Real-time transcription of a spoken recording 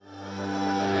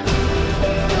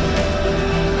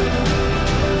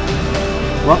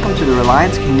welcome to the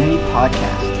Reliance Community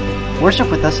Podcast.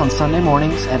 Worship with us on Sunday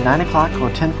mornings at 9 o'clock or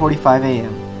 10:45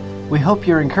 a.m. We hope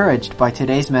you're encouraged by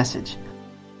today's message.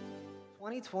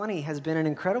 2020 has been an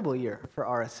incredible year for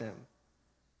RSM.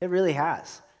 It really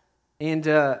has. And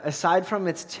aside from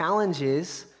its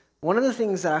challenges, one of the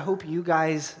things that I hope you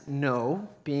guys know,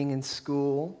 being in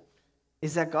school,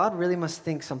 is that God really must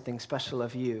think something special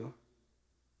of you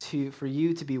for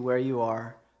you to be where you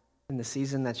are in the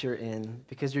season that you're in,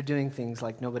 because you're doing things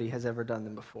like nobody has ever done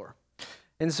them before.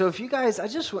 And so if you guys,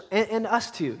 and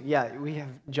us too, yeah, we have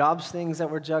jobs things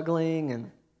that we're juggling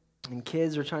and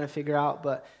kids we're trying to figure out,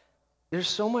 but there's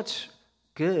so much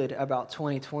good about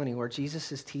 2020 where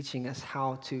Jesus is teaching us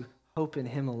how to hope in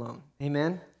Him alone.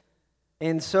 Amen?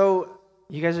 And so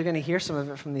you guys are going to hear some of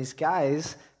it from these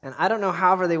guys, and I don't know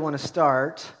however they want to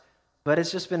start, but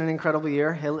it's just been an incredible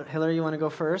year. Hillary, you want to go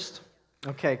first?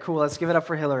 Okay, cool. Let's give it up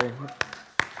for Hillary.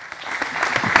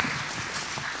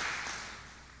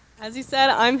 As you said,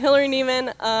 I'm Hillary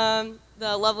Neiman,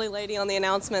 the lovely lady on the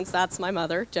announcements. That's my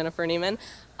mother, Jennifer Neiman.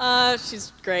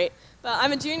 She's great. But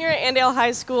I'm a junior at Andale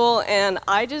High School, and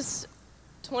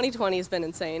 2020 has been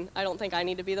insane. I don't think I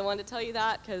need to be the one to tell you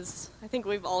that, because I think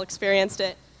we've all experienced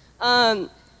it. I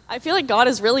feel like God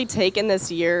has really taken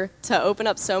this year to open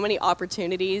up so many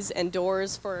opportunities and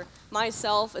doors for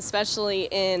myself, especially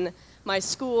in my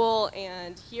school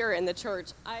and here in the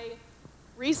church. I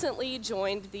recently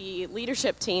joined the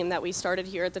leadership team that we started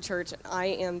here at the church. I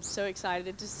am so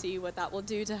excited to see what that will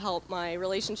do to help my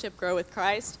relationship grow with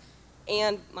Christ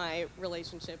and my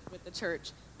relationship with the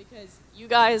church, because you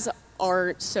guys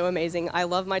are so amazing. I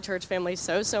love my church family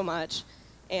so much,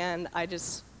 and I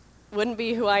just wouldn't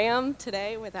be who I am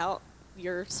today without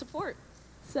your support.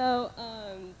 So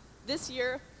this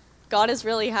year, God has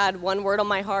really had one word on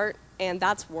my heart, and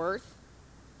that's worth.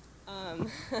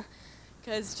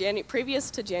 Because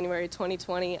previous to January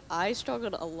 2020, I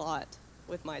struggled a lot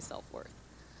with my self-worth.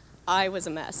 I was a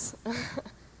mess.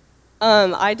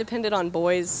 I depended on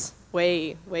boys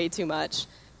way too much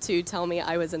to tell me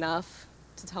I was enough,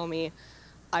 to tell me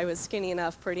I was skinny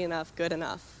enough, pretty enough, good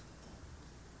enough.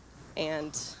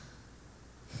 And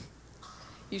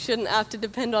you shouldn't have to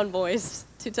depend on boys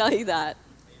to tell you that.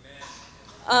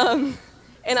 Amen.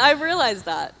 And I realized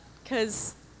that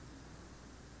because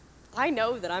I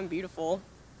know that I'm beautiful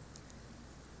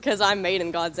because I'm made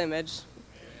in God's image.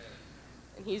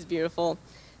 And He's beautiful.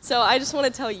 So I just want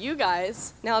to tell you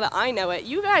guys, now that I know it,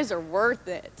 you guys are worth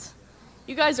it.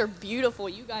 You guys are beautiful.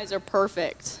 You guys are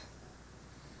perfect.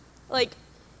 Like,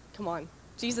 come on.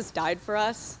 Jesus died for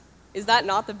us. Is that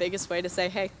not the biggest way to say,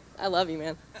 hey, I love you,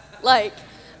 man? Like,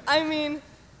 I mean,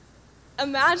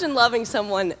 imagine loving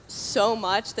someone so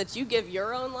much that you give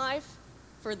your own life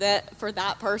for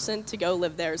that person to go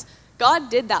live theirs.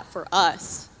 God did that for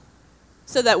us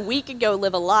so that we could go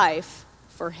live a life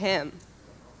for Him.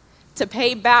 To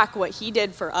pay back what He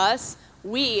did for us,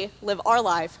 we live our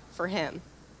life for Him.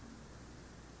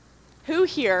 Who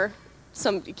here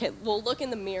will look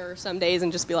in the mirror some days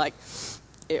and just be like,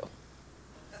 ew.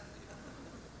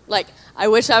 Like, I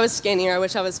wish I was skinnier, I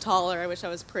wish I was taller, I wish I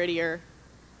was prettier,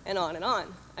 and on and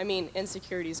on. I mean,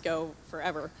 insecurities go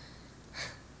forever.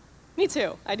 Me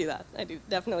too. I do that. I do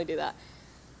definitely do that.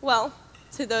 Well,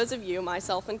 to those of you,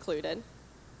 myself included,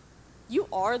 you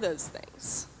are those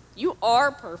things. You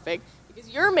are perfect because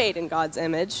you're made in God's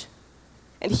image,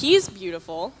 and He's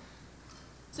beautiful.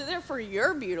 So therefore,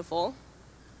 you're beautiful,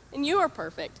 and you are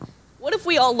perfect. What if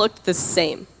we all looked the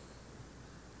same?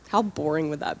 How boring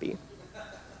would that be?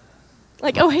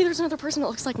 Like, oh, hey, there's another person that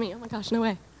looks like me. Oh my gosh, no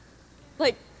way.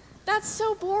 Like, that's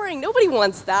so boring. Nobody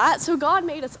wants that. So God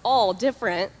made us all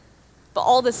different, but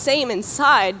all the same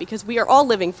inside, because we are all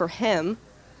living for Him.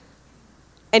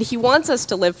 And He wants us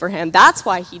to live for Him. That's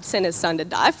why He sent His Son to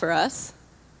die for us.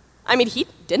 I mean, He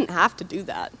didn't have to do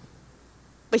that,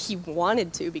 but He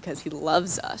wanted to because He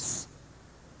loves us.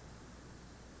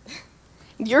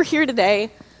 You're here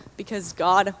today because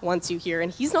God wants you here,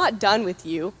 and He's not done with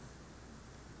you.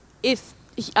 He's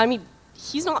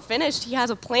not finished. He has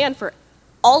a plan for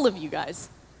all of you guys.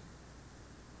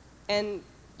 And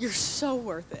you're so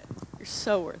worth it. You're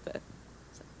so worth it.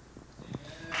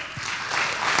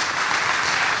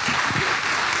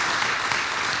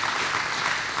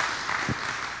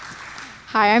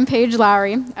 Hi, I'm Paige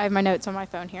Lowry. I have my notes on my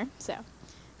phone here. So,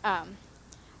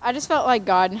 I just felt like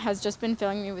God has just been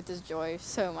filling me with His joy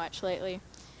so much lately.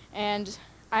 And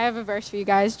I have a verse for you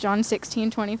guys, John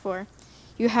 16:24.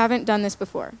 You haven't done this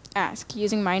before. Ask,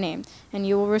 using my name, and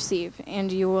you will receive,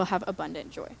 and you will have abundant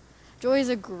joy. Joy is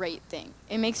a great thing.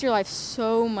 It makes your life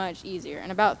so much easier.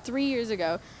 And about 3 years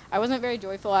ago, I wasn't very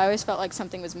joyful. I always felt like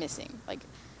something was missing. Like,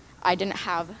 I didn't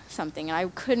have something, and I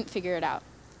couldn't figure it out.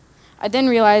 I then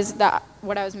realized that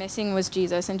what I was missing was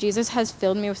Jesus, and Jesus has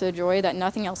filled me with a joy that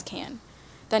nothing else can,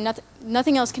 that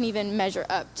nothing else can even measure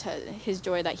up to his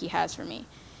joy that he has for me.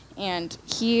 And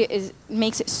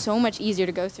makes it so much easier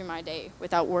to go through my day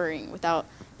without worrying, without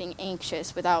being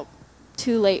anxious, without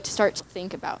too late to start to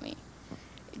think about me.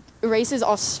 It erases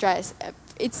all stress.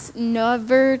 It's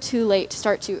never too late to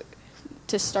start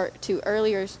too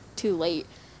early or too late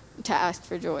to ask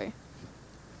for joy.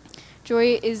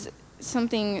 Joy is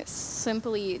something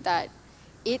simply that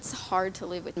it's hard to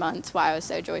live with. Months why I was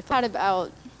so joyful. I had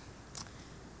about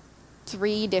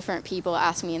 3 different people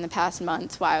ask me in the past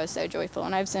months why I was so joyful,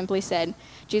 and I've simply said,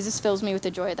 Jesus fills me with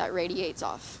a joy that radiates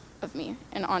off of me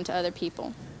and onto other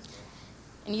people.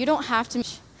 And you don't have to.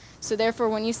 So therefore,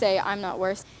 when you say, I'm not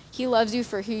worth, he loves you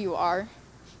for who you are.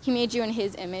 He made you in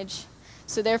his image.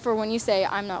 So therefore, when you say,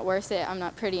 I'm not worth it, I'm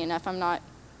not pretty enough, I'm not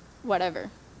whatever,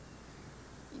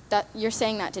 that you're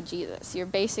saying that to Jesus. You're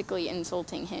basically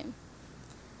insulting him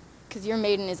because you're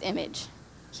made in his image.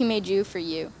 He made you for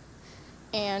you.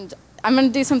 And I'm going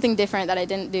to do something different that I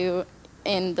didn't do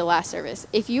in the last service.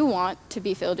 If you want to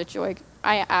be filled with joy,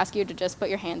 I ask you to just put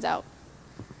your hands out,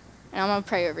 and I'm going to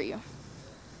pray over you.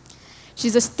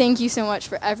 Jesus, thank you so much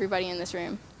for everybody in this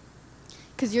room,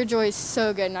 because your joy is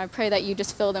so good, and I pray that you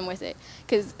just fill them with it,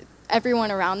 because everyone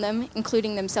around them,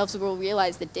 including themselves, will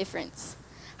realize the difference,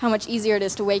 how much easier it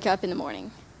is to wake up in the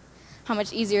morning, how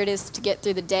much easier it is to get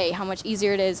through the day, how much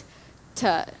easier it is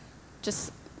to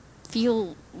just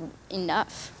feel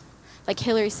enough. Like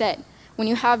Hillary said, when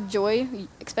you have joy,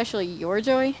 especially your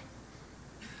joy,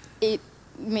 it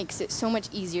makes it so much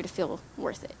easier to feel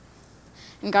worth it.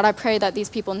 And God, I pray that these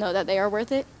people know that they are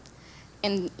worth it,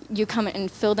 and you come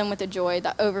and fill them with a joy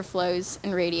that overflows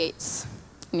and radiates.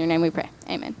 In your name we pray.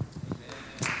 Amen.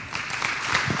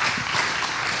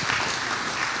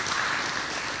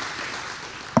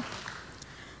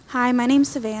 Hi, my name's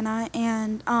Savannah,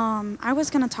 and I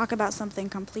was going to talk about something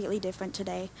completely different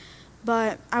today,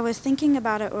 but I was thinking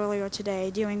about it earlier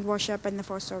today during worship in the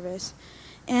first service,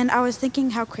 and I was thinking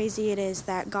how crazy it is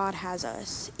that God has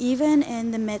us. Even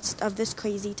in the midst of this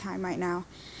crazy time right now,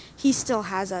 he still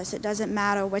has us. It doesn't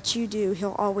matter what you do,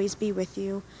 he'll always be with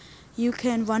you. You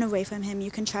can run away from him,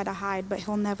 you can try to hide, but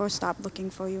he'll never stop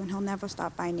looking for you, and he'll never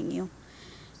stop finding you.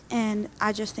 And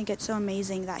I just think it's so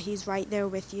amazing that he's right there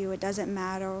with you. It doesn't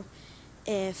matter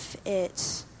if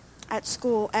it's at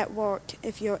school, at work,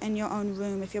 if you're in your own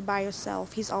room, if you're by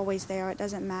yourself, he's always there. It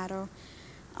doesn't matter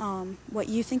what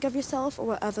you think of yourself or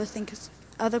what other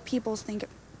people think of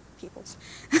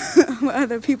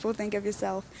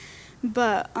yourself.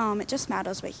 But it just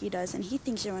matters what he does, and he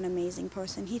thinks you're an amazing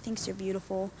person. He thinks you're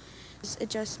beautiful. It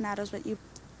just matters what you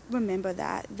remember,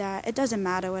 that it doesn't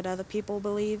matter what other people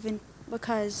believe in,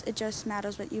 because it just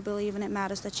matters what you believe, and it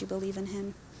matters that you believe in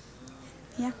him.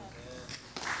 Yeah.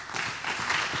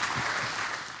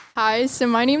 Hi, so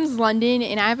my name is London,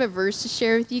 and I have a verse to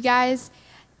share with you guys.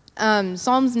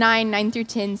 Psalms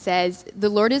 9:9-10 says, "The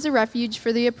Lord is a refuge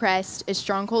for the oppressed, a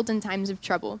stronghold in times of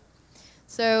trouble."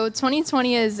 So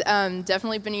 2020 has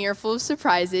definitely been a year full of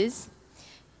surprises.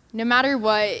 No matter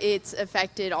what, it's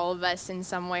affected all of us in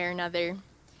some way or another.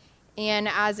 And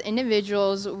as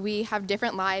individuals, we have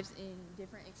different lives and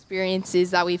different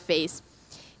experiences that we face.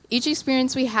 Each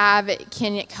experience we have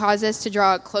can cause us to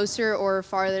draw closer or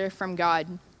farther from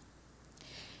God.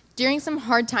 During some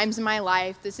hard times in my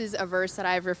life, this is a verse that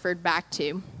I've referred back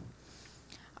to.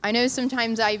 I know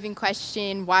sometimes I even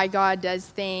question why God does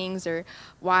things or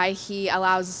why he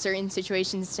allows certain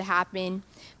situations to happen,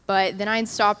 but then I'd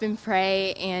stop and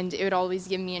pray, and it would always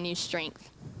give me a new strength.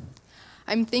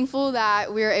 I'm thankful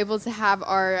that we were able to have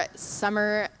our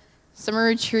summer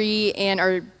retreat and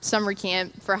our summer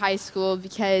camp for high school,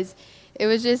 because it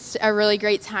was just a really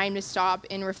great time to stop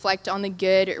and reflect on the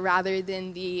good rather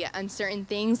than the uncertain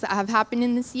things that have happened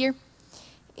in this year.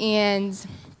 And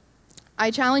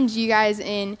I challenge you guys,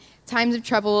 in times of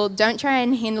trouble, don't try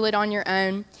and handle it on your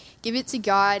own. Give it to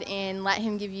God and let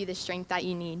him give you the strength that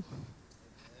you need.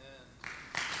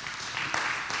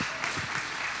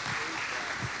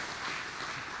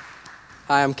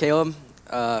 Hi, I'm Caleb.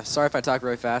 Sorry if I talk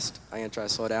really fast. I'm going to try to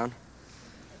slow down.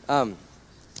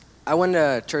 I went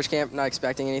to church camp not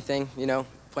expecting anything,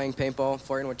 playing paintball,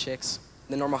 flirting with chicks,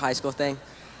 the normal high school thing.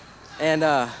 And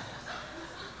I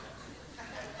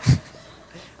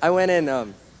went in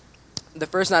the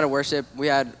first night of worship. We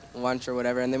had lunch or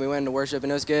whatever, and then we went into worship,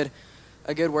 and it was good,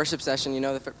 a good worship session,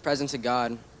 the presence of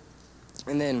God.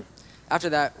 And then after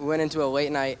that, we went into a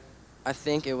late night. I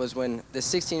think it was when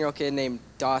this 16-year-old kid named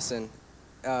Dawson,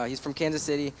 he's from Kansas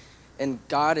City, and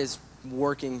God is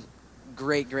working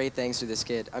great things through this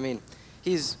kid. I mean,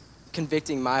 he's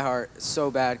convicting my heart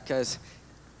so bad because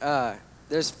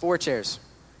there's 4 chairs,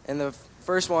 and the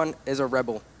first one is a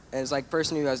rebel, and it's like a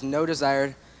person who has no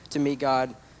desire to meet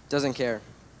God, doesn't care.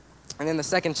 And then the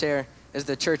second chair is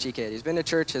the churchy kid. He's been to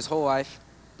church his whole life,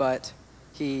 but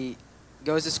he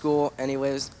goes to school and he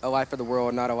lives a life for the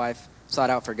world, not a life sought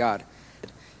out for God.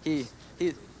 He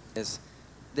is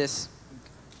this,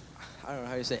 I don't know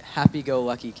how you say it,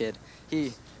 happy-go-lucky kid.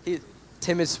 He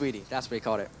timid sweetie, that's what he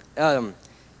called it.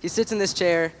 He sits in this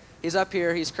chair, he's up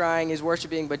here, he's crying, he's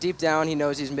worshiping, but deep down he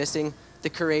knows he's missing the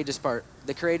courageous part.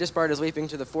 The courageous part is leaping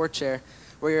to the 4th chair,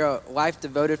 where you're a life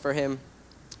devoted for him.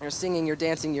 You're singing, you're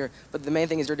dancing, but the main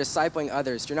thing is you're discipling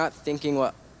others. You're not thinking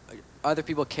what other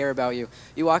people care about you.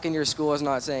 You walk into your school as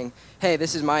not saying, hey,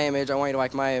 this is my image, I want you to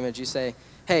like my image. You say,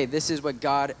 hey, this is what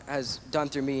God has done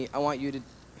through me, I want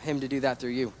him to do that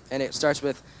through you. And it starts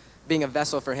with being a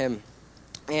vessel for him.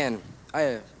 And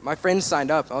my friends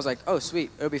signed up. I was like, oh, sweet,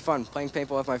 it'll be fun playing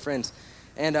paintball with my friends.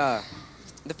 And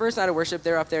the first night of worship, they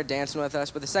were up there dancing with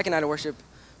us. But the second night of worship,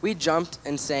 we jumped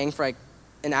and sang for like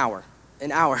an hour,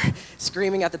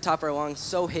 screaming at the top of our lungs,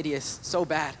 so hideous, so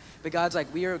bad. But God's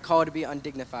like, we are called to be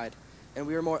undignified. And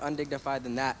we were more undignified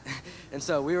than that. And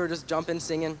so we were just jumping,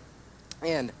 singing.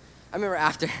 And I remember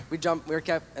after and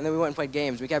then we went and played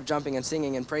games. We kept jumping and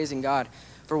singing and praising God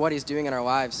for what he's doing in our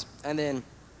lives. And then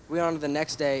we went on to the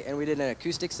next day, and we did an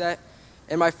acoustic set.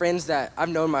 And my friends that I've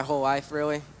known my whole life,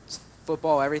 really,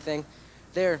 football, everything,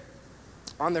 they're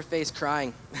on their face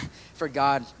crying for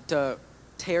God to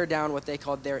tear down what they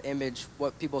called their image,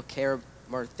 what people care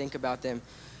or think about them.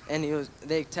 And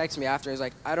they text me after, he's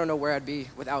like, I don't know where I'd be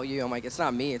without you. I'm like, it's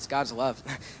not me, it's God's love.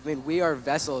 I mean, we are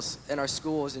vessels in our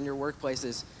schools, in your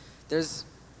workplaces. There's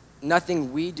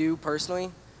nothing we do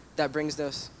personally that brings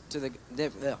them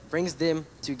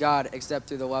to God except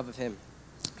through the love of him.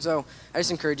 So I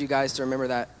just encourage you guys to remember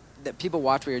that people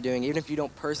watch what you're doing, even if you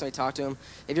don't personally talk to them.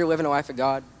 If you're living a life of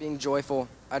God, being joyful,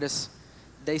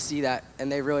 they see that,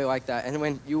 and they really like that. And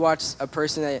when you watch a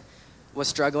person that was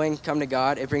struggling come to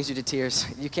God, it brings you to tears.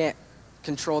 You can't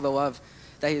control the love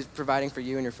that he's providing for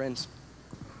you and your friends.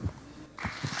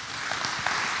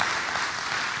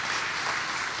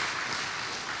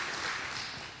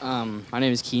 My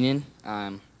name is Keenan.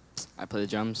 I play the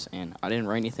drums, and I didn't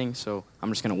write anything, so I'm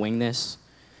just going to wing this.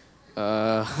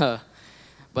 But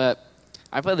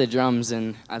I play the drums,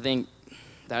 and I think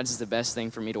that's the best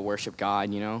thing for me to worship God,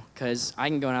 because I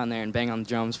can go down there and bang on the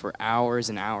drums for hours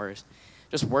and hours,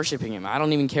 just worshiping him. I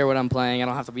don't even care what I'm playing. I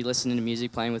don't have to be listening to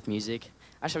music, playing with music.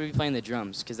 I should be playing the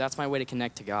drums, because that's my way to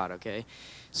connect to God, okay?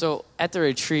 So at the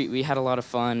retreat, we had a lot of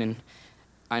fun, and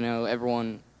I know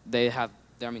everyone,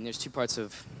 there's 2 parts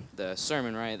of the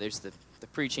sermon, right? There's the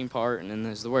preaching part, and then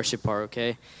there's the worship part,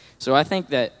 okay? So I think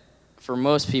that for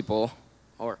most people,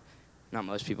 or not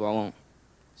most people, I won't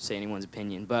say anyone's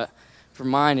opinion, but for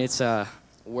mine, it's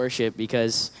worship,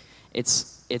 because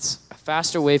it's a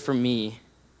faster way for me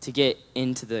to get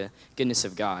into the goodness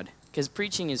of God. Because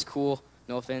preaching is cool,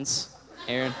 no offense,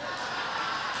 Aaron.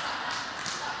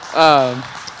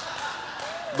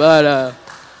 But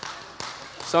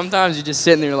sometimes you're just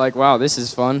sitting there like, wow, this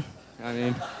is fun. I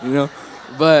mean,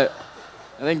 But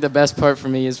I think the best part for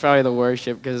me is probably the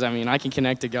worship, because, I can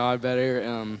connect to God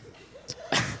better.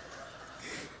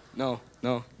 No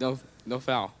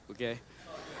foul, okay?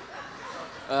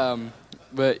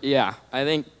 But yeah, I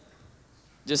think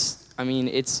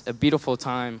it's a beautiful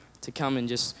time to come and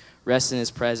just rest in his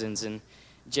presence. And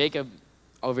Jacob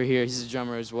over here, he's a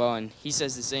drummer as well, and he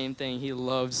says the same thing. He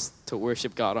loves to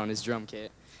worship God on his drum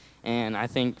kit. And I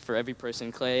think for every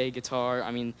person, clay, guitar,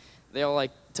 they all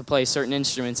like to play certain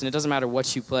instruments, and it doesn't matter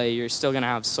what you play, you're still going to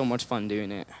have so much fun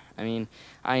doing it.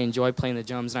 I enjoy playing the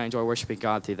drums, and I enjoy worshiping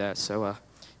God through that. So,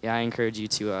 I encourage you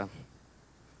to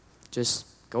just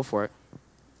go for it.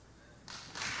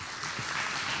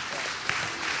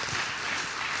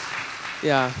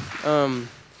 Yeah,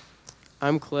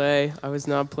 I'm Clay. I was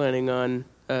not planning on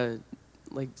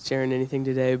sharing anything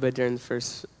today, but during the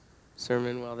first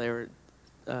sermon while they were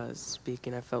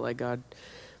speaking, I felt like God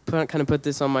kind of put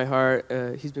this on my heart.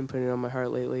 He's been putting it on my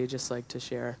heart lately, just like to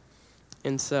share.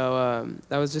 And so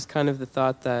that was just kind of the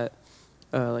thought that,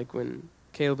 when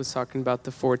Caleb was talking about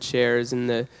the 4 chairs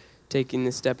and taking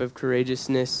the step of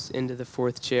courageousness into the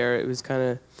 4th chair, it was kind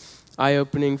of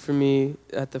eye-opening for me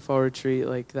at the fall retreat,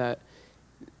 like that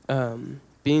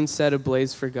being set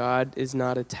ablaze for God is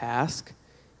not a task.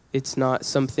 It's not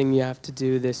something you have to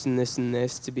do this and this and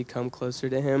this to become closer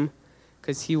to him,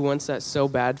 because he wants that so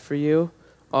bad for you.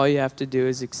 All you have to do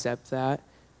is accept that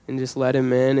and just let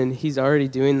him in, and he's already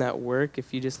doing that work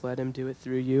if you just let him do it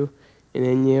through you and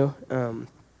in you.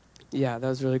 yeah, that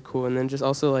was really cool. And then just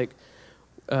also like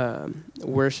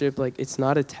worship, like it's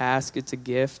not a task, it's a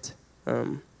gift.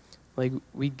 Like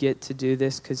we get to do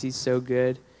this because he's so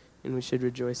good, and we should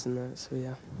rejoice in that. So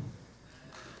yeah.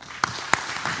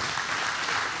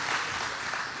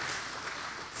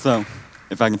 So,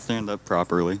 if I can stand up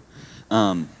properly,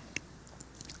 I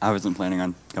wasn't planning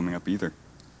on coming up either.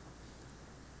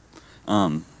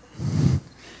 And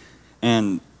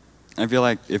I feel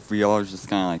like if we all just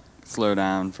kind of like slow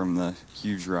down from the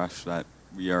huge rush that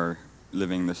we are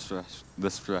living, the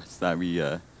stress that we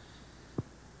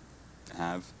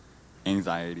have,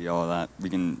 anxiety, all of that, we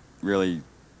can really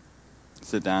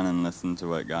sit down and listen to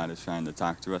what God is trying to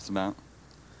talk to us about.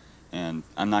 And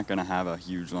I'm not going to have a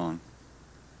huge, long,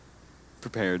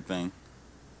 prepared thing.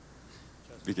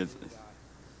 Because,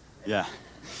 yeah.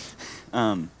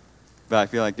 But I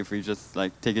feel like if we just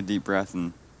like take a deep breath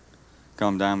and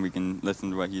calm down, we can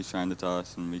listen to what he's trying to tell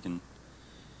us, and we can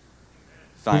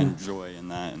find joy in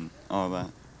that and all of that.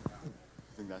 I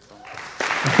think that's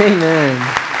all. Amen.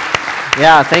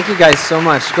 Yeah, thank you guys so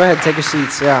much. Go ahead, take your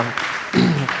seats. Yeah.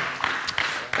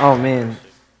 Oh, man.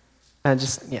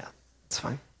 It's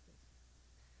fine.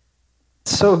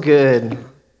 So good.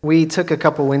 We took a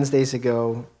couple Wednesdays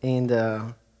ago, and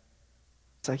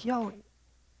it's like, yo,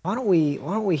 why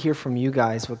don't we hear from you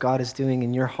guys what God is doing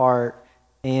in your heart?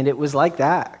 And it was like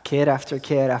that, kid after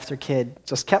kid after kid,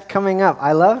 just kept coming up.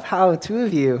 I love how two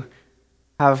of you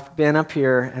have been up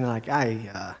here and like,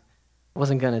 I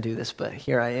wasn't going to do this, but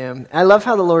here I am. I love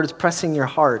how the Lord is pressing your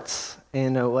hearts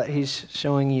and what he's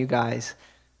showing you guys,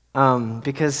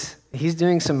 because he's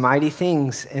doing some mighty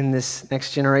things in this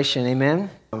next generation,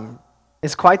 amen?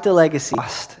 It's quite the legacy,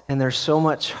 and there's so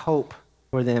much hope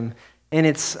for them. And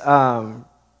it's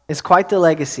quite the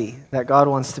legacy that God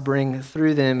wants to bring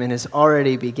through them and is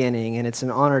already beginning, and it's an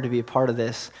honor to be a part of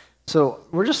this. So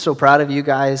we're just so proud of you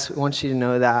guys. We want you to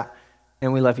know that,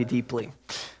 and we love you deeply.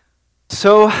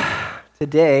 So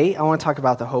today, I want to talk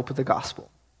about the hope of the gospel.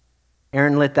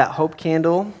 Aaron lit that hope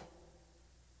candle.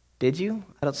 Did you?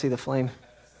 I don't see the flame.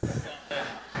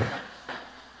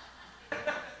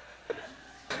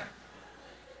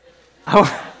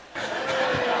 Oh.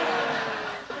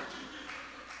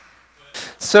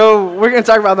 So we're going to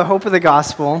talk about the hope of the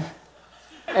gospel.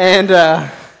 And,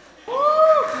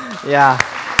 yeah.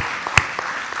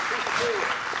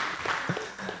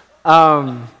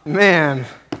 Man.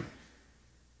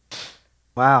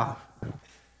 Wow.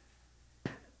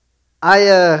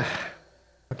 Okay,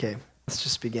 let's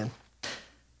just begin.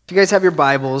 If you guys have your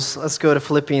Bibles, let's go to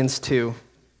Philippians 2.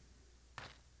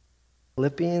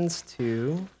 Philippians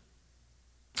 2.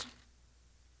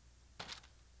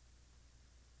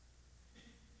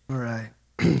 All right.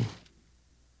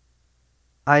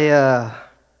 I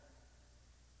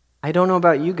don't know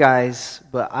about you guys,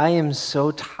 but I am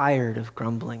so tired of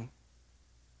grumbling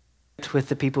with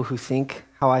the people who think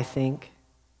how I think.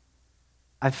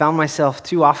 I found myself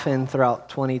too often throughout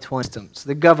 2020,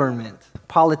 the government,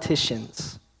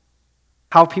 politicians,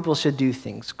 how people should do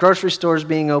things. Grocery stores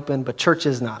being open, but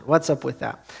churches not. What's up with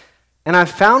that? And I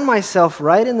found myself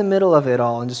right in the middle of it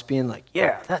all and just being like,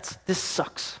 yeah, this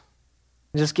sucks.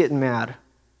 Just getting mad.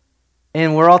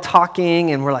 And we're all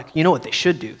talking, and we're like, you know what they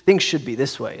should do? Things should be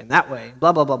this way and that way,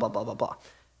 blah, blah, blah, blah, blah, blah, blah.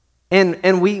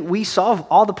 And we solve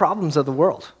all the problems of the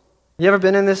world. You ever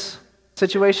been in this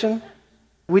situation?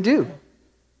 We do.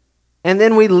 And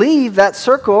then we leave that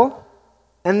circle,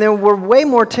 and then we're way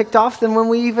more ticked off than when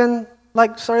we even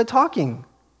started talking.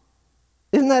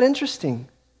 Isn't that interesting?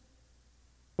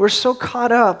 We're so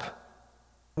caught up.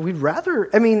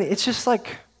 It's just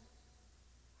like,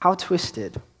 how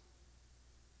twisted.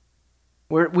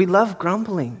 We love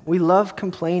grumbling. We love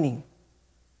complaining.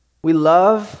 We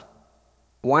love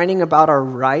whining about our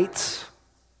rights.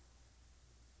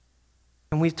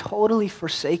 And we've totally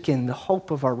forsaken the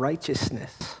hope of our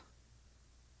righteousness.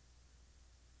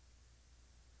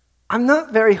 I'm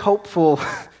not very hopeful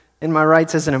in my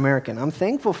rights as an American. I'm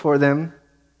thankful for them,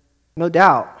 no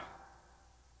doubt.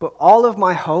 But all of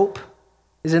my hope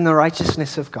is in the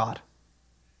righteousness of God.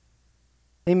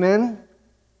 Amen?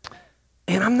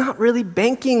 And I'm not really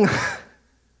banking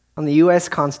on the U.S.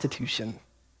 Constitution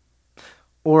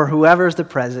or whoever's the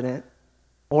president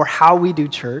or how we do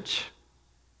church.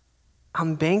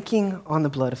 I'm banking on the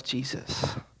blood of Jesus.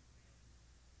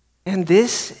 And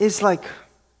this is okay,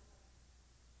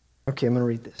 I'm going to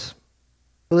read this.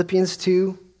 Philippians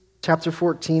 2, chapter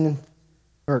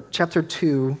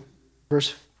 2,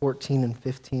 verse 14 and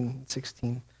 15 and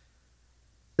 16.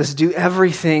 Says, do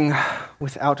everything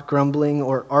without grumbling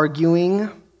or arguing,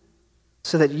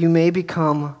 so that you may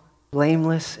become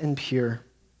blameless and pure,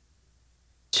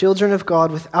 children of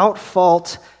God without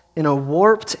fault in a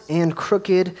warped and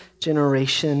crooked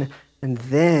generation, and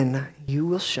then you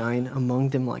will shine among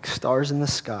them like stars in the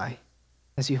sky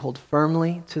as you hold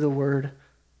firmly to the word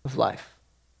of life.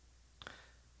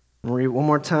 I'll read it one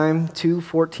more time,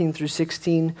 2:14 through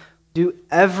 16. Do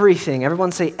everything,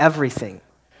 everyone say everything,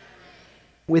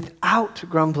 without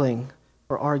grumbling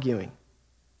or arguing,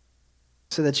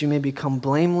 so that you may become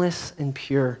blameless and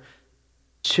pure,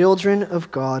 children of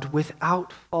God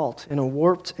without fault in a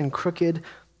warped and crooked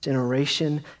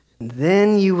generation. And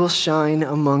then you will shine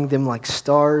among them like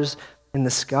stars in the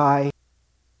sky.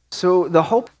 So the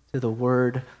hope to the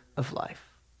word of life.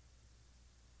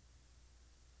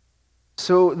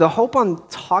 So the hope I'm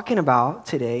talking about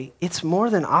today, it's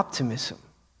more than optimism.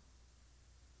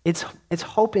 It's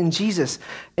hope in Jesus.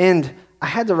 And I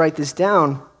had to write this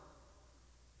down.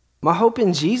 My hope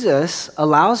in Jesus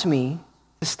allows me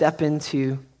to step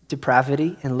into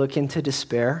depravity and look into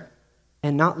despair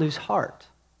and not lose heart.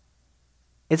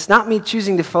 It's not me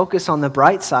choosing to focus on the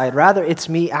bright side. Rather, it's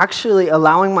me actually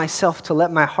allowing myself to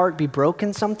let my heart be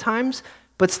broken sometimes,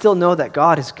 but still know that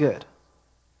God is good.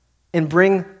 And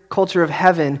bring culture of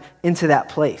heaven into that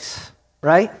place,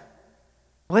 right?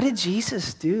 What did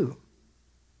Jesus do?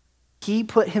 He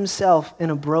put himself in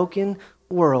a broken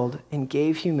world and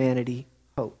gave humanity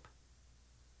hope.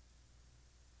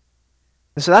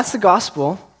 And so that's the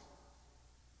gospel.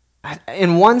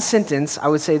 In one sentence, I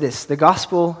would say this. The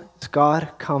gospel is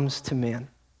God comes to man.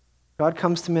 God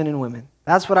comes to men and women.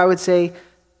 That's what I would say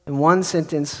in one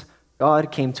sentence.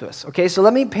 God came to us. Okay, so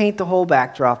let me paint the whole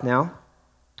backdrop now.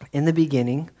 In the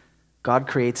beginning, God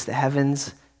creates the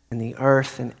heavens and the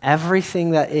earth and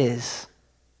everything that is,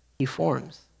 he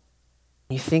forms.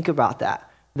 You think about that.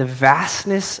 The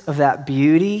vastness of that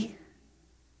beauty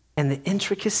and the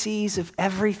intricacies of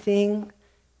everything,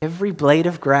 every blade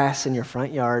of grass in your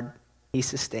front yard, he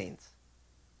sustains.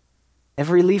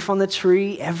 Every leaf on the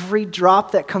tree, every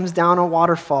drop that comes down a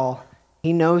waterfall,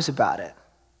 he knows about it.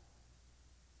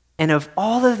 And of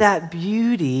all of that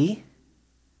beauty,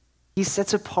 he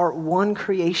sets apart one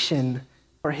creation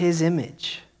for his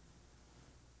image.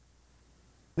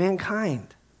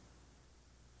 Mankind.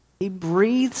 He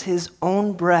breathes his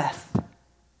own breath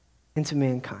into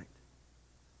mankind.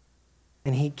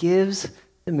 And he gives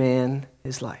the man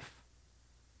his life.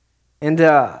 And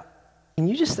can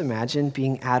you just imagine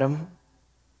being Adam?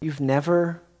 You've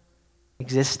never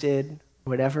existed,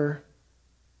 whatever.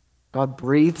 God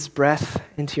breathes breath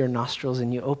into your nostrils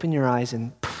and you open your eyes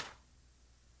and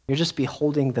you're just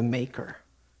beholding the maker,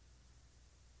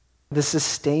 the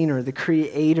sustainer, the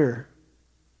creator,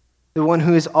 the one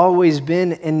who has always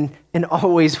been and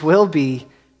always will be.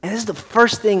 And this is the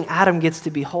first thing Adam gets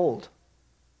to behold.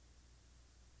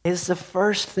 It's the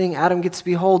first thing Adam gets to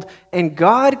behold. And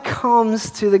God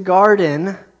comes to the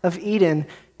Garden of Eden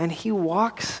and he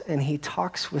walks and he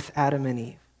talks with Adam and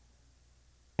Eve.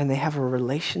 And they have a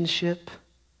relationship.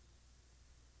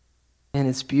 And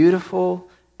it's beautiful.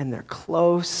 And they're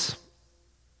close.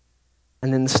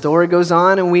 And then the story goes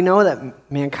on, and we know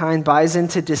that mankind buys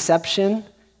into deception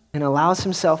and allows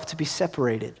himself to be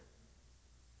separated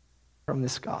from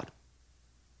this God.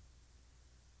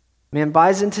 Man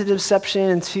buys into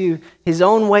deception, into his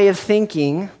own way of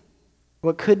thinking,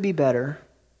 what could be better.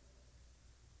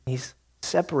 He's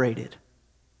separated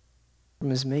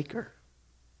from his maker.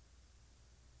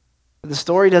 But the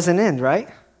story doesn't end, right?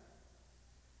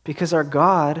 Because our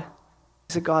God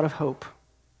is a God of hope.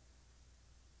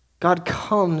 God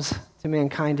comes to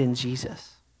mankind in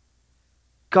Jesus.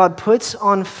 God puts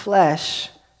on flesh,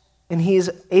 and he is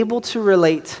able to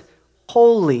relate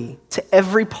wholly to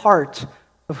every part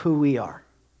of who we are.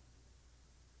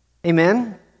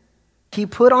 Amen? He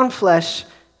put on flesh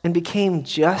and became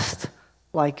just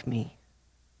like me.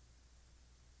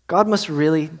 God must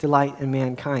really delight in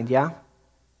mankind, yeah?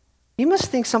 He must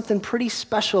think something pretty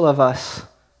special of us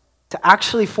to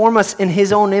actually form us in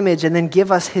his own image and then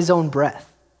give us his own breath.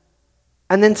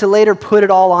 And then to later put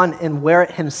it all on and wear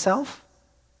it himself.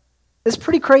 It's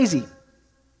pretty crazy.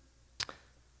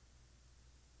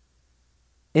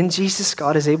 In Jesus,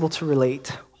 God is able to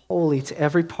relate wholly to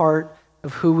every part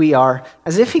of who we are,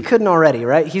 as if he couldn't already,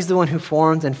 right? He's the one who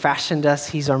formed and fashioned us.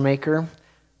 He's our maker.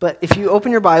 But if you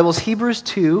open your Bibles, Hebrews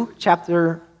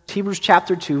chapter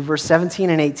 2, verse 17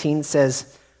 and 18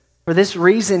 says, "For this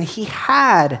reason he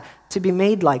had to be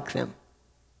made like them,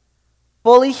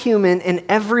 fully human in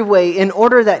every way, in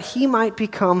order that he might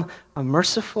become a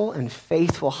merciful and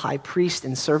faithful high priest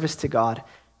in service to God,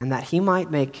 and that he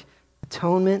might make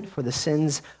atonement for the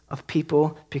sins of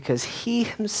people, because he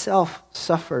himself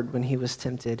suffered when he was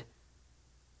tempted.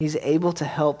 He's able to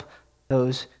help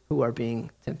those who are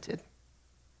being tempted."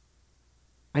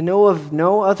 I know of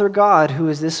no other God who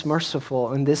is this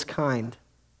merciful and this kind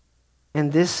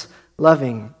and this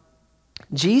loving.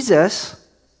 Jesus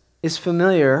is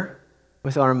familiar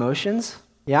with our emotions,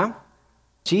 yeah?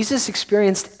 Jesus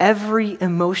experienced every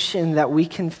emotion that we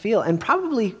can feel, and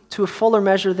probably to a fuller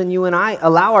measure than you and I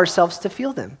allow ourselves to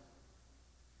feel them.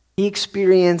 He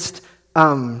experienced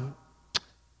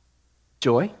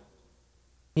joy.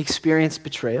 He experienced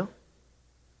betrayal.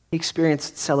 He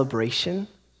experienced celebration.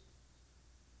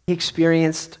 He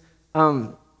experienced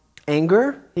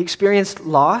anger. He experienced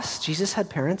loss. Jesus had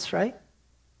parents, right?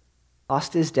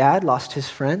 Lost his dad, lost his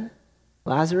friend,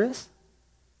 Lazarus.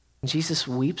 And Jesus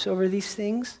weeps over these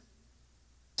things.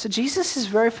 So Jesus is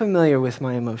very familiar with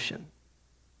my emotion.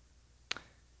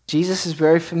 Jesus is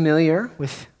very familiar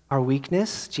with our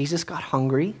weakness. Jesus got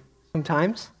hungry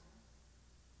sometimes.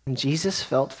 And Jesus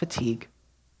felt fatigue.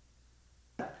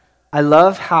 I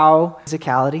love how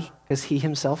physicality, because he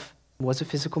himself was a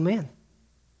physical man,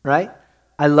 right?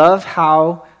 I love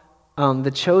how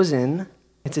The Chosen,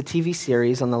 it's a TV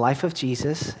series on the life of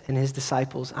Jesus and his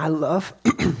disciples. I love,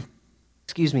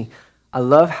 I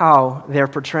love how they're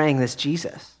portraying this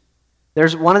Jesus.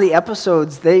 There's one of the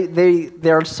episodes,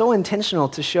 they're so intentional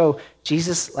to show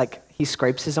Jesus, like he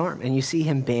scrapes his arm, and you see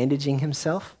him bandaging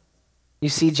himself. You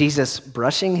see Jesus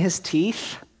brushing his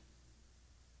teeth.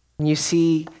 And you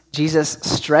see Jesus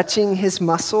stretching his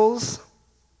muscles,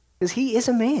 because he is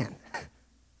a man.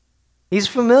 He's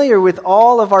familiar with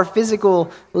all of our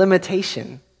physical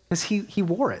limitation, because he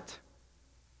wore it.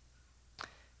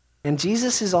 And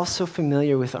Jesus is also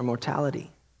familiar with our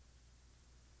mortality,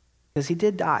 because he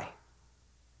did die.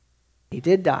 He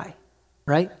did die,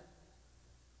 right?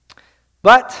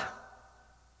 But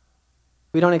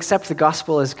we don't accept the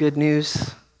gospel as good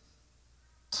news,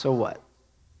 so what?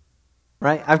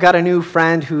 Right? I've got a new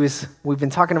friend we've been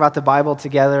talking about the Bible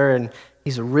together, and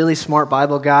he's a really smart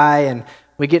Bible guy, and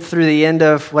we get through the end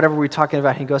of whatever we're talking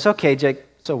about, and he goes, okay, Jake,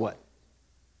 so what?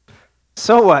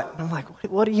 So what? And I'm like,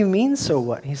 what do you mean, so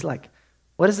what? He's like,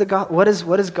 what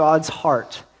is God's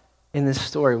heart in this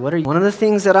story? One of the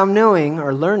things that I'm knowing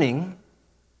or learning,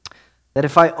 that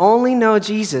if I only know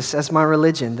Jesus as my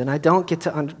religion, then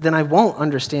I won't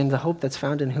understand the hope that's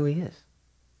found in who he is.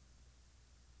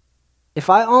 If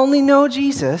I only know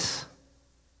Jesus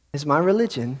as my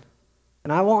religion,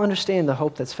 then I won't understand the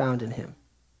hope that's found in him.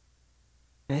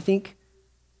 And I think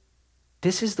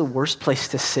this is the worst place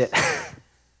to sit.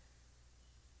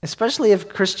 Especially if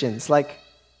Christians,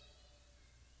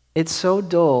 it's so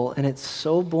dull and it's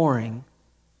so boring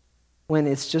when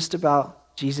it's just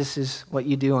about Jesus is what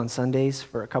you do on Sundays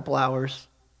for a couple hours,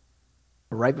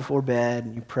 or right before bed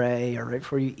and you pray, or right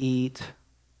before you eat,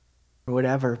 or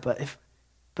whatever. But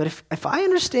if I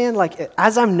understand,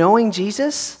 as I'm knowing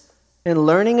Jesus and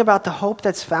learning about the hope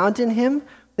that's found in him,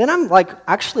 then I'm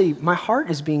actually my heart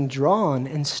is being drawn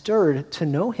and stirred to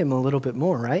know him a little bit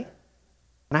more, right?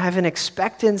 And I have an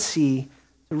expectancy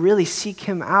to really seek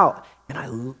him out.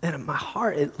 And my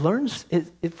heart,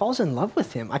 it falls in love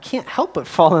with him. I can't help but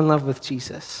fall in love with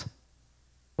Jesus.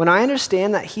 When I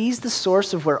understand that he's the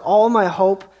source of where all my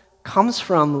hope comes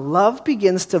from, love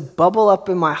begins to bubble up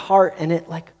in my heart, and it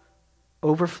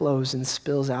overflows and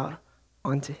spills out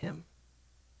onto him.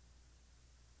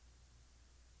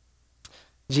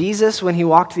 Jesus, when he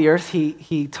walked the earth,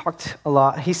 he talked a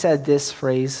lot. He said this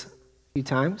phrase a few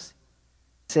times.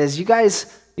 He says, you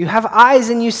guys, you have eyes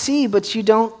and you see, but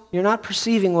you're not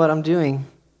perceiving what I'm doing.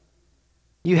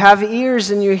 You have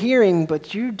ears and you're hearing,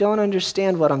 but you don't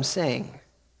understand what I'm saying.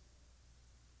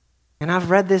 And I've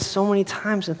read this so many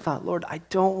times and thought, Lord, I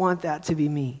don't want that to be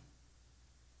me.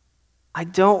 I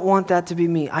don't want that to be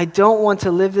me. I don't want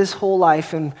to live this whole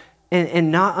life and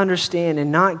not understand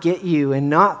and not get you and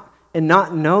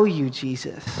not know you,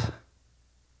 Jesus.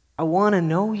 I want to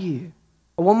know you.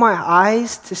 I want my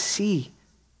eyes to see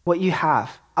what you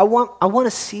have. I want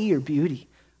to see your beauty.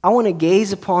 I want to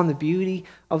gaze upon the beauty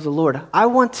of the Lord. I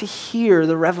want to hear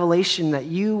the revelation that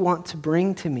you want to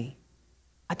bring to me.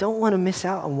 I don't want to miss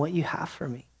out on what you have for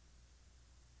me.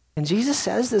 And Jesus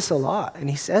says this a lot, and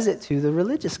he says it to the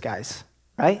religious guys,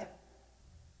 right?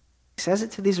 He says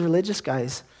it to these religious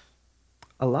guys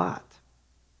a lot.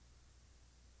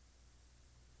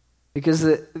 Because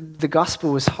the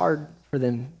gospel was hard for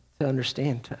them to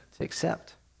understand, to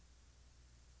accept.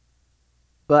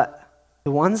 But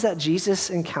the ones that Jesus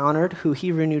encountered, who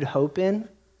he renewed hope in,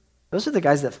 those are the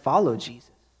guys that followed Jesus.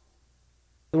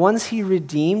 The ones he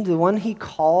redeemed, the one he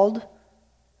called.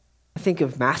 I think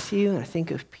of Matthew, and I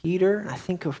think of Peter, and I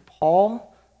think of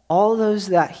Paul. All those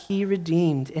that he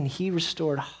redeemed and he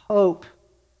restored hope.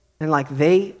 And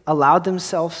they allowed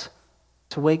themselves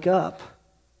to wake up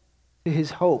to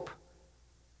his hope.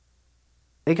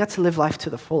 They got to live life to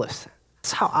the fullest.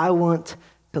 That's how I want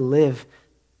to live.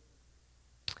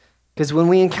 Because when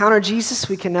we encounter Jesus,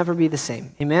 we can never be the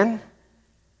same. Amen?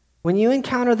 When you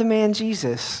encounter the man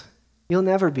Jesus, you'll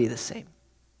never be the same.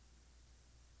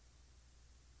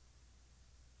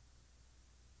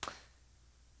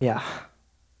 Yeah.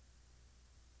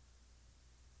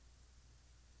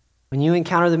 When you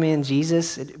encounter the man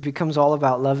Jesus, it becomes all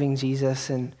about loving Jesus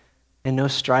and no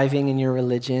striving in your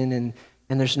religion, and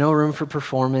there's no room for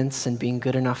performance and being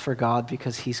good enough for God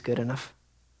because he's good enough,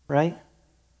 right?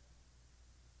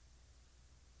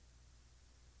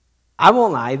 I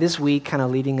won't lie, this week kind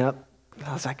of leading up,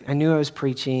 I knew I was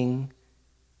preaching,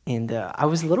 and I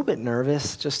was a little bit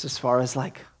nervous just as far as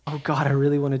like, oh God, I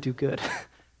really want to do good.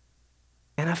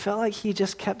 And I felt like he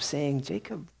just kept saying,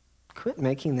 Jacob, quit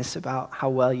making this about how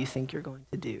well you think you're going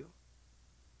to do.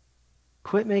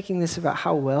 Quit making this about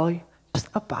how well, just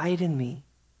abide in me.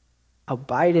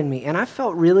 Abide in me. And I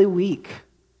felt really weak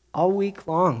all week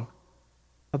long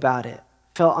about it.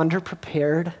 Felt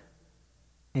underprepared.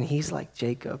 And he's like,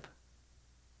 Jacob,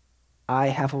 I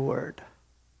have a word.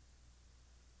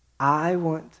 I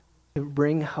want to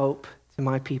bring hope to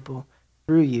my people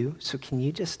through you. So can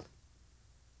you just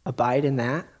abide in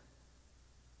that?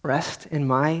 Rest in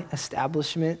my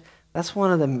establishment. That's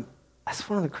one of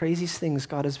the craziest things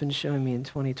God has been showing me in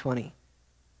 2020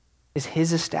 is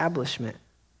his establishment.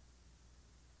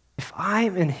 If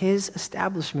I'm in his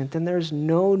establishment, then there's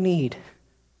no need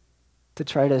to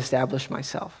try to establish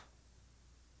myself.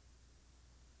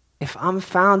 If I'm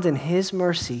found in his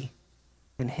mercy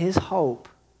and his hope,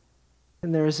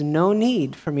 then there is no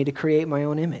need for me to create my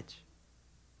own image.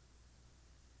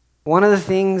 One of the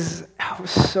things that was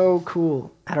so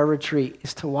cool at our retreat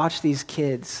is to watch these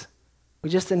kids. We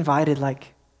just invited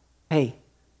hey,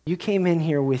 you came in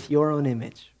here with your own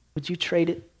image. Would you trade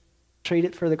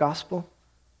it for the gospel?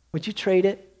 Would you trade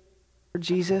it for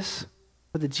Jesus,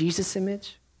 for the Jesus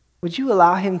image? Would you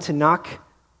allow him to knock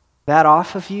that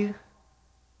off of you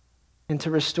and to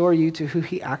restore you to who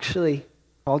he actually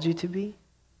called you to be?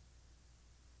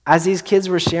 As these kids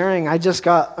were sharing, I just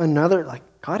got another,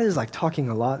 God is talking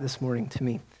a lot this morning to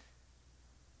me.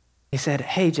 He said,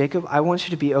 hey, Jacob, I want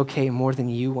you to be okay more than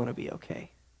you want to be okay.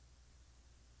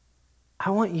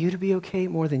 I want you to be okay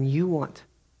more than you want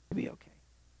to be okay.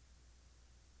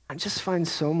 I just find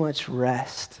so much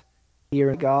rest here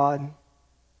in God,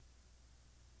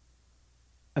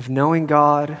 of knowing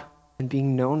God and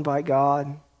being known by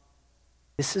God.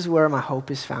 This is where my hope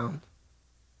is found.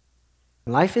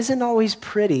 Life isn't always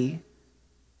pretty,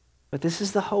 but this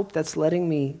is the hope that's giving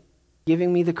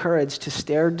me the courage to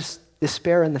stare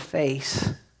despair in the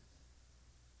face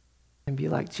and be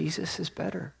like, Jesus is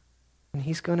better. And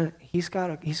he's got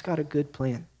a good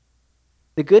plan.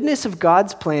 The goodness of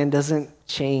God's plan doesn't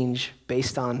change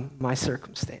based on my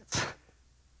circumstance.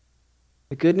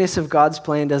 The goodness of God's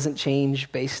plan doesn't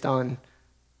change based on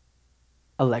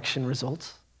election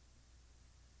results.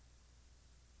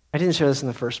 I didn't share this in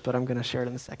the first, but I'm going to share it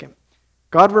in the second.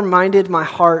 God reminded my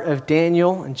heart of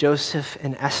Daniel and Joseph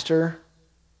and Esther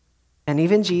and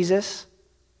even Jesus.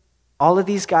 All of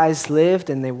these guys lived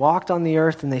and they walked on the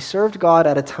earth and they served God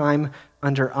at a time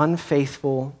under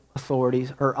unfaithful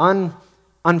authorities, or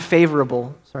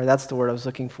unfavorable, that's the word I was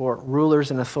looking for, rulers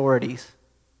and authorities,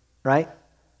 right?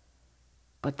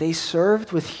 But they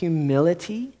served with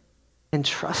humility and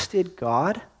trusted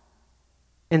God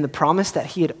in the promise that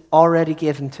he had already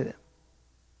given to them,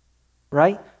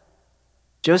 right?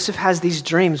 Joseph has these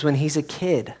dreams when he's a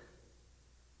kid.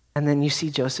 And then you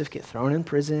see Joseph get thrown in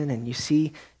prison, and you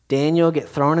see Daniel get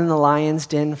thrown in the lion's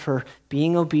den for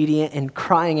being obedient and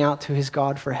crying out to his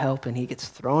God for help, and he gets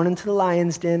thrown into the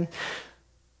lion's den.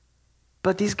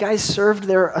 But these guys served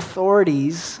their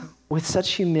authorities with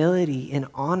such humility and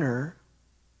honor,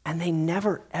 and they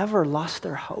never, ever lost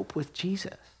their hope with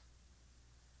Jesus.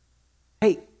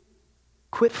 Hey,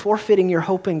 quit forfeiting your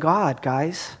hope in God,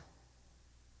 guys.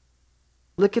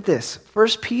 Look at this. 1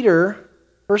 Peter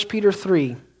 1,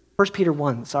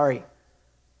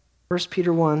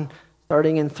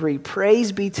 starting in 3.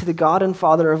 Praise be to the God and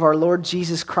Father of our Lord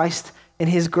Jesus Christ. In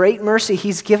his great mercy,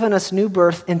 he's given us new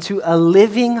birth into a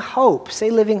living hope. Say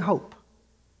living hope.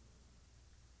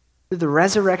 Through the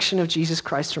resurrection of Jesus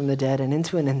Christ from the dead, and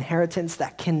into an inheritance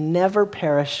that can never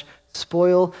perish,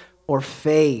 spoil, or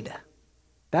fade.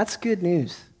 That's good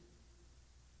news.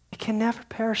 It can never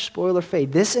perish, spoil, or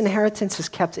fade. This inheritance is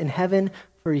kept in heaven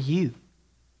for you,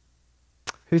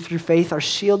 who through faith are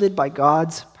shielded by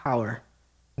God's power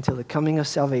until the coming of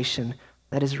salvation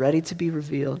that is ready to be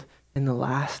revealed in the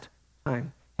last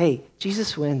time. Hey,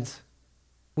 Jesus wins.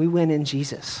 We win in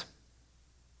Jesus.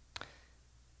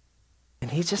 And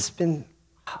he's just been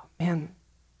man,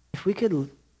 if we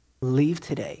could leave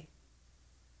today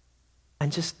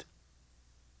and just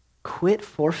quit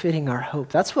forfeiting our hope.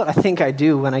 That's what I think I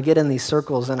do when I get in these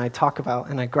circles and I talk about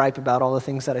and I gripe about all the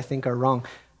things that I think are wrong.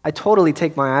 I totally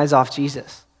take my eyes off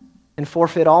Jesus and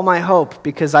forfeit all my hope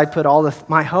because I put all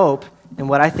my hope in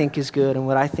what I think is good and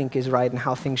what I think is right and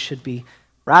how things should be,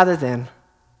 rather than,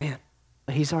 man,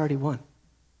 but he's already won.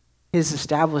 His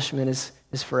establishment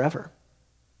is forever.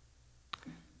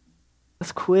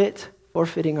 Let's quit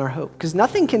forfeiting our hope, because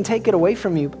nothing can take it away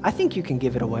from you. I think you can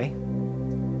give it away.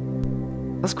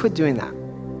 Let's quit doing that.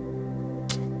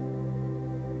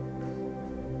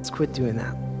 Let's quit doing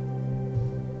that.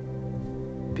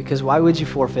 Because why would you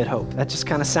forfeit hope? That just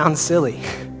kind of sounds silly.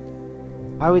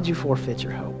 Why would you forfeit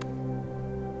your hope?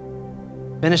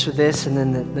 Finish with this, and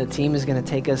then the team is going to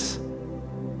take us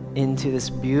into this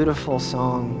beautiful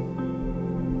song.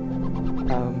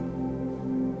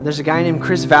 There's a guy named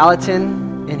Chris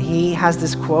Valentin, and he has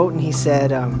this quote, and he said,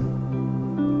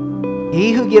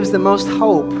 "He who gives the most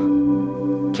hope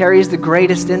carries the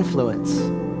greatest influence."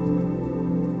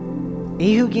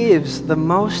 He who gives the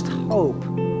most hope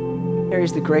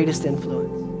carries the greatest influence.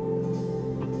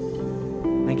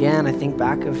 And again, I think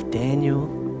back of Daniel,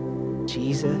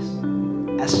 Jesus,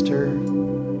 Esther,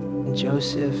 and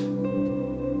Joseph,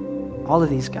 all of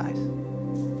these guys.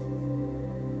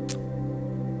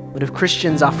 What if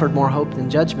Christians offered more hope than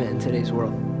judgment in today's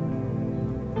world?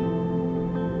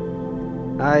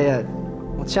 I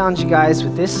will challenge you guys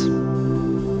with this.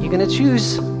 You're going to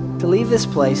choose to leave this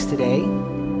place today.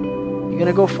 You're going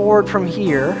to go forward from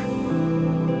here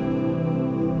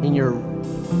in your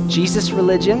Jesus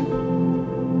religion,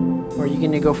 or you're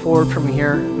going to go forward from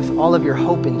here with all of your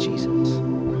hope in Jesus.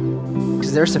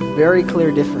 Because there's a very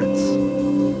clear difference.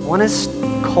 One is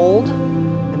cold,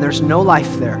 and there's no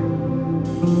life there.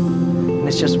 And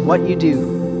it's just what you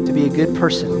do to be a good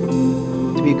person,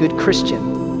 to be a good Christian.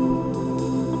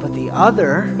 But the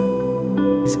other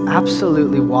is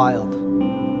absolutely wild.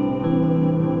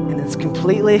 And it's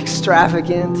completely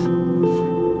extravagant.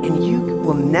 And you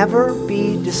will never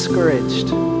be discouraged.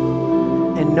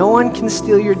 And no one can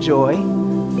steal your joy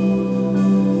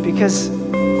because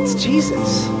it's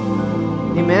Jesus.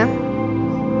 Amen?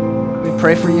 We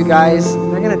pray for you guys.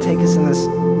 They're going to take us in this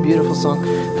beautiful song.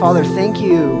 Father, thank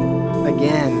you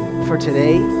again for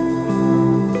today.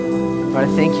 Lord, I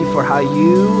thank you for how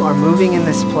you are moving in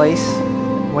this place,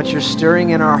 what you're stirring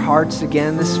in our hearts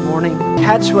again this morning.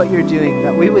 Catch what you're doing,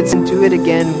 that we would do it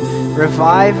again.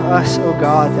 Revive us, oh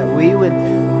God, that we would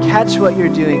catch what you're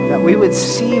doing, that we would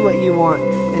see what you want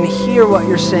and hear what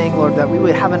you're saying, Lord, that we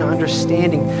would have an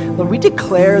understanding. Lord, we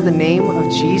declare the name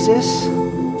of Jesus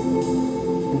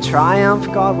in triumph,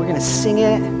 God. We're going to sing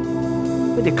it.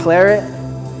 We declare it.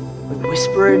 We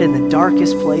whisper it in the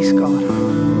darkest place, God.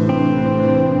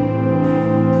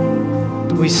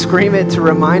 We scream it to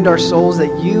remind our souls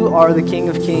that you are the King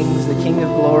of Kings, the King of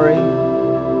Glory.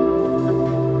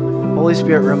 Holy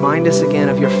Spirit, remind us again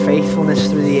of your faithfulness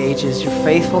through the ages, your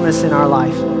faithfulness in our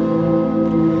life.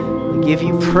 We give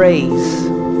you praise.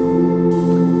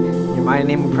 In your mighty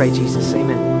name we pray, Jesus.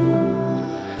 Amen.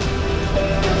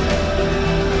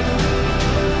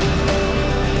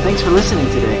 Thanks for listening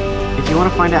today. If you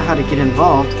want to find out how to get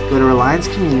involved, go to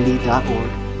reliancecommunity.org.